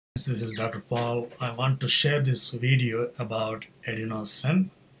This is Dr. Paul. I want to share this video about adenosine.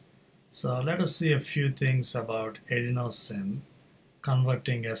 So let us see a few things about adenosine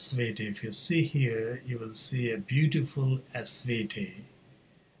converting SVT. If you see here, you will see a beautiful SVT.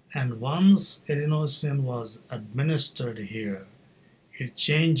 And once adenosine was administered here, it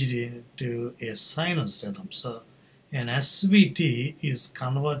changed into a sinus rhythm. So an SVT is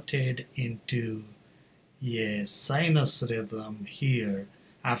converted into a sinus rhythm here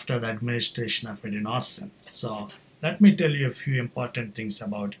after the administration of adenosine. So let me tell you a few important things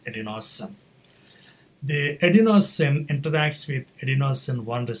about adenosine. The adenosine interacts with adenosine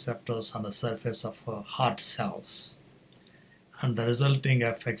 1 receptors on the surface of heart cells, and the resulting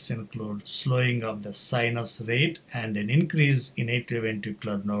effects include slowing of the sinus rate and an increase in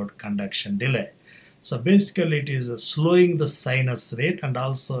atrioventricular node conduction delay. So basically it is slowing the sinus rate and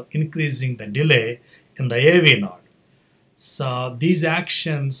also increasing the delay in the AV node. So these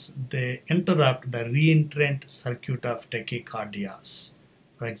actions, they interrupt the reentrant circuit of tachycardias.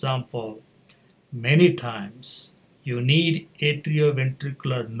 For example, many times you need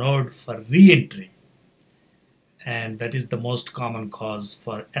atrioventricular node for reentry, and that is the most common cause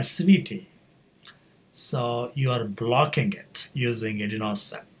for SVT. So you are blocking it using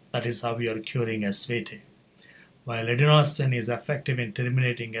adenosine. That is how you are curing SVT. While adenosine is effective in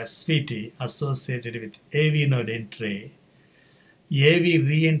terminating SVT associated with AV node entry, AV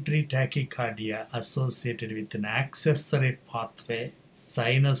reentry tachycardia associated with an accessory pathway,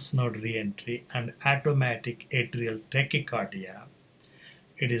 sinus node reentry, and automatic atrial tachycardia,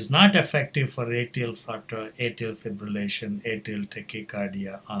 it is not effective for atrial flutter, atrial fibrillation, atrial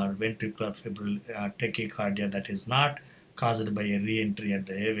tachycardia, or ventricular tachycardia that is not caused by a reentry at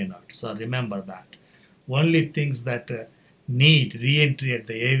the AV node. So remember that. Only things that need reentry at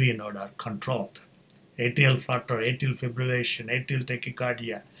the AV node are controlled. Atrial flutter, atrial fibrillation, atrial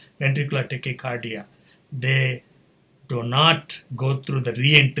tachycardia, ventricular tachycardia, they do not go through the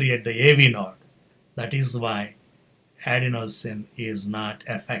reentry at the AV node. That is why adenosine is not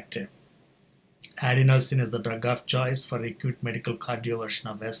effective. Adenosine is the drug of choice for acute medical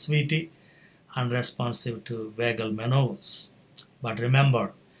cardioversion of SVT, unresponsive to vagal maneuvers. But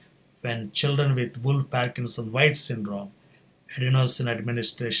remember, when children with Wolff-Parkinson-White syndrome, adenosine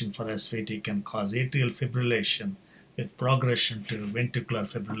administration for SVT can cause atrial fibrillation with progression to ventricular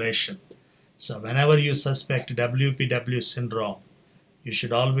fibrillation. So whenever you suspect WPW syndrome, you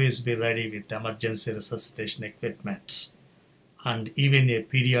should always be ready with emergency resuscitation equipment and even a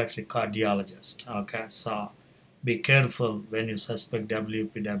pediatric cardiologist. Okay, so be careful when you suspect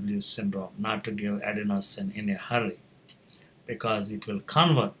WPW syndrome not to give adenosine in a hurry, because it will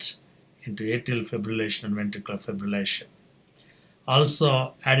convert into atrial fibrillation and ventricular fibrillation.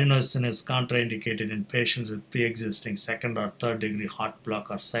 Also, adenosine is contraindicated in patients with pre-existing second or third degree heart block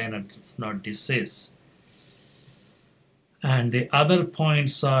or sinus node disease. And the other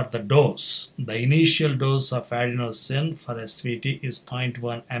points are the dose. The initial dose of adenosine for SVT is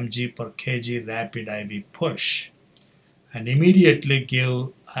 0.1 mg per kg rapid IV push. And immediately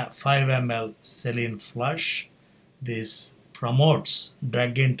give 5 ml saline flush. This promotes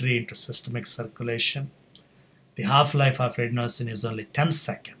drug entry into systemic circulation. The half-life of adenosine is only 10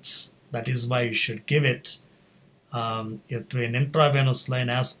 seconds. That is why you should give it through an intravenous line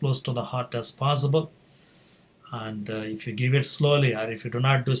as close to the heart as possible. And if you give it slowly, or if you do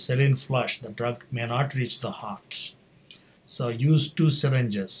not do saline flush, the drug may not reach the heart. So use 2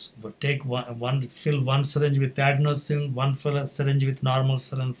 syringes. But take fill one syringe with adenosine, one syringe with normal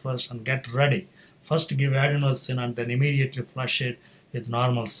saline flush, and get ready. First give adenosine and then immediately flush it with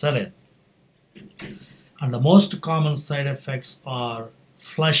normal saline. And the most common side effects are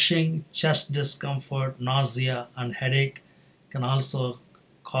flushing, chest discomfort, nausea, and headache. Can also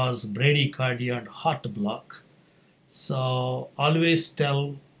cause bradycardia and heart block. So always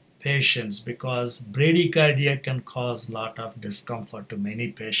tell patients, because bradycardia can cause a lot of discomfort to many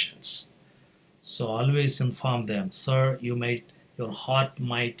patients. So always inform them, sir, your heart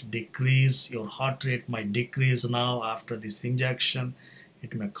might decrease, your heart rate might decrease now after this injection.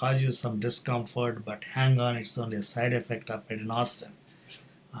 It may cause you some discomfort, but hang on, it's only a side effect of adenosine.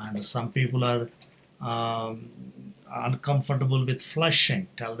 And some people are uncomfortable with flushing.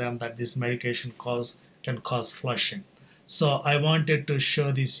 Tell them that this medication can cause flushing. So I wanted to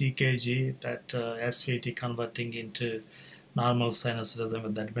show this EKG, that SVT converting into normal sinus rhythm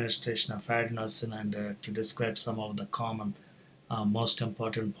with the administration of adenosine, and to describe some of the common most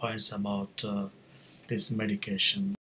important points about this medication.